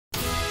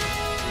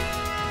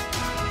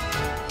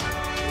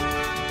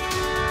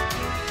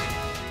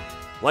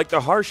Like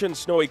the harsh and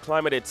snowy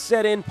climate it's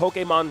set in,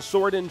 Pokémon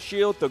Sword and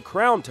Shield: The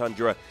Crown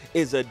Tundra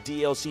is a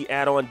DLC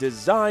add-on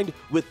designed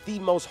with the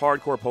most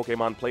hardcore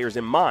Pokémon players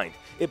in mind.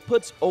 It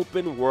puts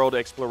open world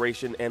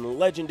exploration and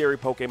legendary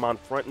Pokémon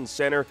front and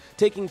center,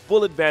 taking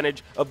full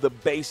advantage of the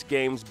base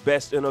game's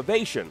best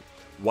innovation,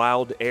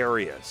 wild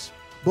areas.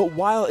 But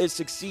while it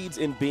succeeds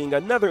in being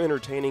another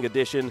entertaining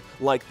addition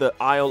like the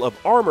Isle of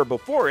Armor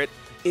before it,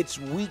 its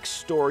weak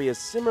story is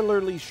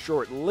similarly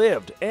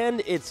short-lived,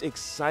 and its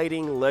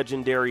exciting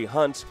legendary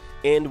hunts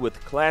end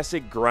with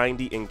classic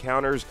grindy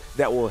encounters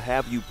that will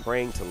have you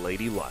praying to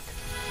Lady Luck.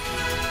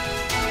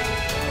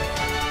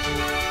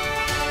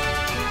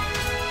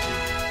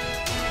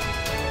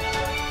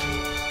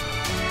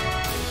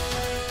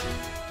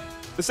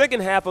 The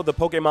second half of the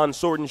Pokémon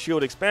Sword and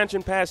Shield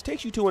expansion pass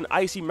takes you to an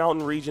icy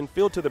mountain region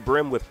filled to the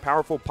brim with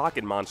powerful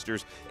pocket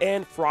monsters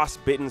and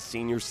frostbitten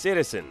senior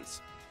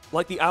citizens.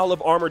 Like the Isle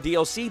of Armor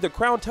DLC, the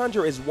Crown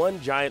Tundra is one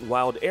giant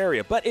wild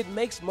area, but it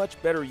makes much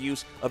better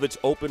use of its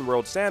open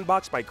world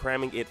sandbox by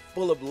cramming it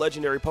full of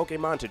legendary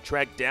Pokémon to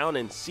track down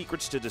and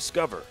secrets to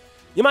discover.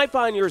 You might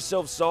find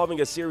yourself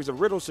solving a series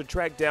of riddles to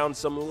track down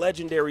some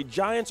legendary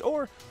giants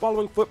or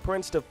following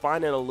footprints to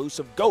find an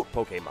elusive goat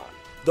Pokémon.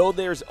 Though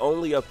there's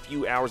only a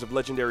few hours of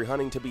legendary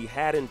hunting to be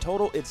had in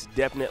total, it's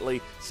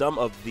definitely some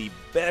of the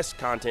best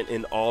content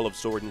in all of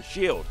Sword and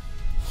Shield.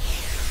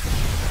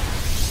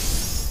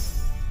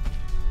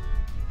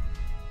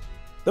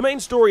 The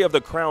main story of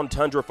the Crown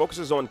Tundra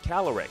focuses on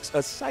Calyrex,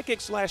 a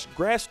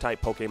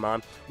psychic/grass-type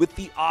Pokémon with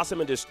the awesome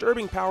and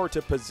disturbing power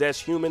to possess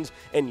humans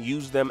and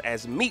use them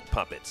as meat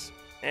puppets,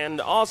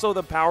 and also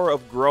the power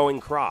of growing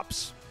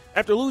crops.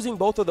 After losing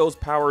both of those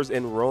powers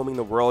and roaming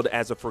the world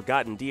as a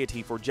forgotten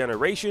deity for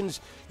generations,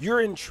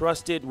 you're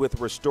entrusted with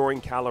restoring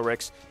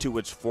Calyrex to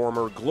its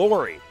former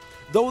glory.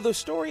 Though the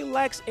story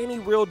lacks any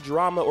real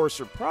drama or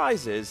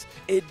surprises,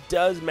 it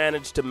does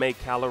manage to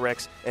make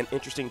Calyrex an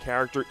interesting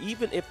character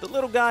even if the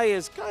little guy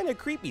is kinda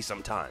creepy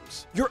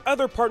sometimes. Your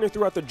other partner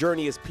throughout the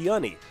journey is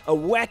Peony, a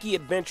wacky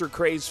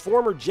adventure-crazed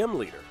former gym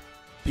leader.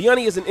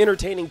 Peony is an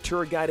entertaining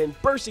tour guide and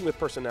bursting with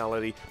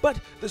personality, but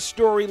the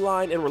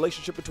storyline and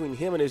relationship between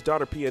him and his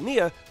daughter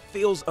Peonia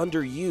feels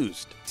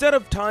underused. Instead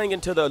of tying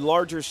into the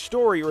larger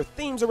story or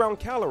themes around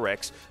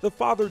Calyrex, the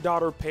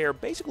father-daughter pair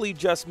basically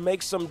just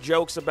makes some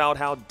jokes about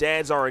how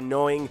dads are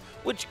annoying,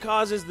 which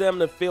causes them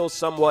to feel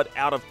somewhat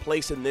out of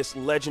place in this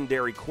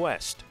legendary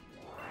quest.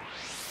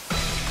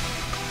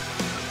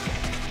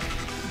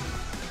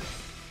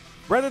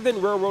 Rather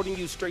than railroading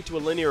you straight to a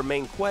linear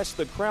main quest,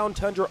 the Crown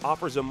Tundra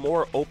offers a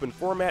more open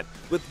format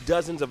with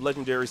dozens of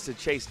legendaries to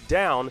chase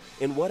down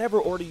in whatever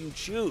order you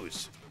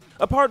choose.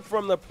 Apart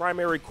from the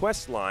primary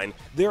quest line,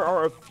 there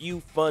are a few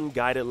fun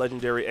guided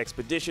legendary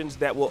expeditions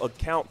that will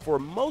account for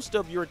most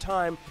of your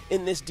time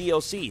in this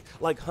DLC,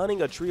 like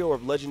hunting a trio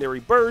of legendary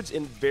birds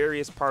in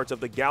various parts of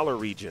the Galar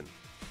region.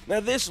 Now,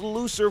 this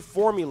looser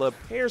formula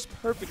pairs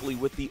perfectly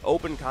with the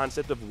open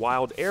concept of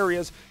wild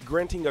areas,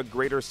 granting a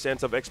greater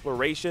sense of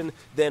exploration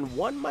than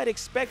one might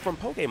expect from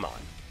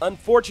Pokémon.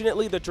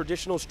 Unfortunately, the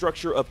traditional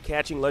structure of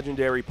catching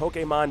legendary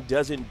Pokémon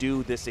doesn't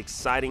do this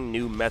exciting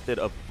new method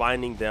of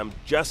finding them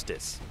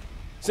justice.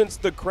 Since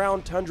the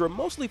Crown Tundra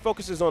mostly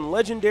focuses on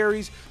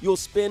legendaries, you'll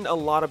spend a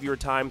lot of your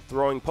time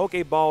throwing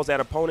Pokéballs at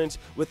opponents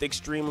with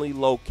extremely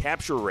low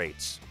capture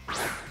rates.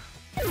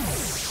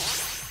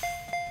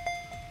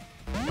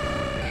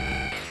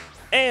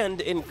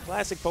 And in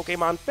classic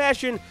Pokémon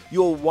fashion,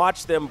 you'll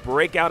watch them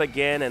break out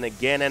again and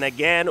again and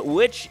again,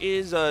 which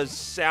is a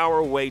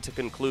sour way to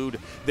conclude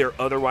their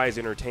otherwise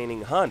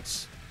entertaining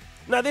hunts.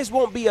 Now, this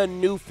won't be a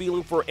new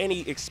feeling for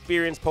any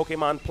experienced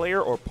Pokémon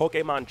player or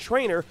Pokémon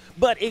trainer,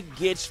 but it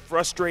gets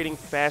frustrating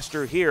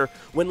faster here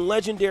when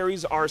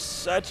legendaries are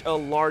such a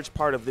large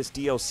part of this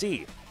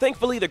DLC.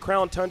 Thankfully, the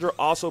Crown Tundra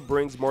also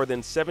brings more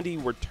than 70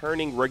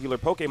 returning regular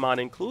Pokémon,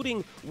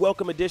 including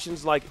welcome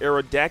additions like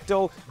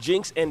Aerodactyl,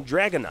 Jinx, and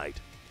Dragonite.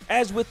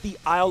 As with the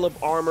Isle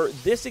of Armor,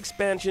 this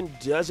expansion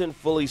doesn't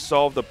fully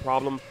solve the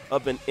problem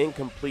of an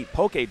incomplete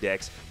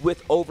Pokédex,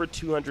 with over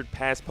 200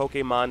 past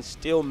Pokémon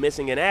still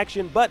missing in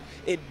action, but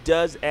it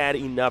does add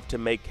enough to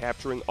make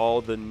capturing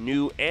all the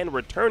new and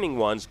returning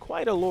ones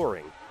quite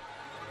alluring.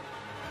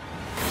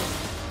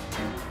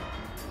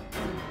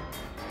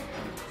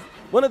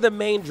 One of the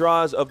main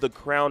draws of the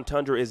Crown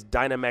Tundra is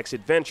Dynamax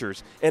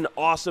Adventures, an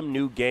awesome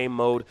new game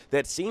mode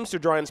that seems to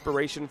draw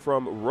inspiration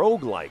from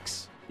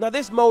roguelikes. Now,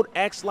 this mode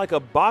acts like a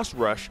boss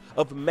rush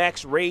of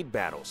max raid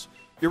battles.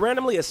 You're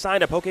randomly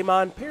assigned a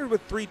Pokémon paired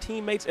with 3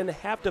 teammates and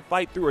have to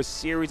fight through a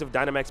series of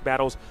Dynamax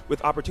battles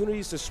with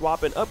opportunities to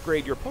swap and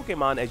upgrade your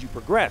Pokémon as you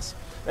progress.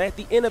 Now, at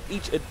the end of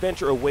each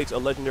adventure awaits a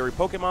legendary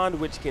Pokémon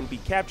which can be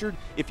captured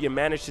if you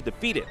manage to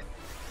defeat it.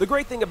 The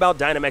great thing about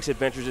Dynamax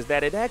Adventures is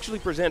that it actually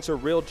presents a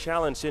real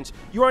challenge since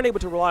you aren't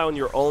able to rely on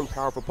your own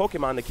powerful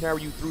Pokémon to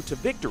carry you through to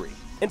victory.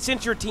 And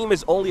since your team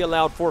is only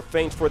allowed 4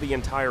 feints for the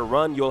entire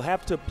run, you'll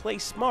have to play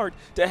smart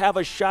to have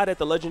a shot at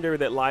the legendary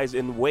that lies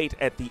in wait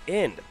at the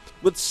end.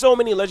 With so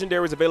many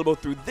legendaries available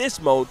through this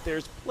mode,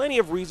 there's plenty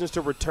of reasons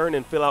to return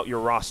and fill out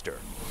your roster.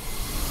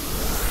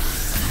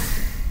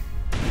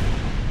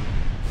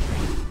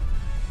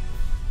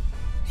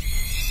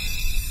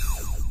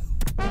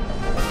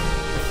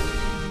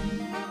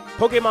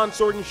 Pokémon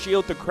Sword and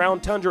Shield: The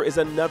Crown Tundra is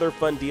another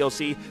fun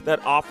DLC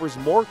that offers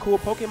more cool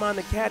Pokémon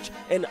to catch,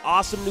 an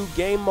awesome new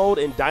game mode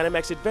in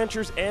Dynamax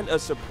Adventures, and a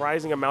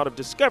surprising amount of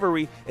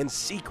discovery and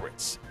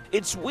secrets.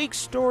 Its weak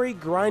story,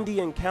 grindy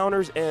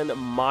encounters, and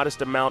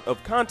modest amount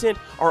of content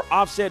are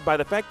offset by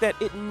the fact that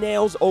it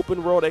nails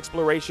open world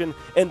exploration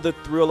and the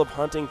thrill of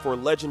hunting for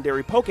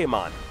legendary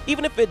Pokémon,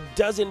 even if it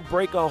doesn't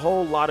break a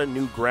whole lot of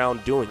new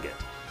ground doing it.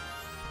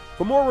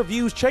 For more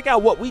reviews, check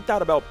out what we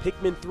thought about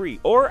Pikmin 3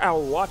 or our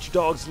Watch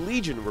Dogs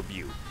Legion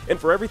review. And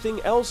for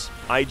everything else,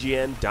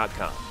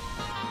 IGN.com.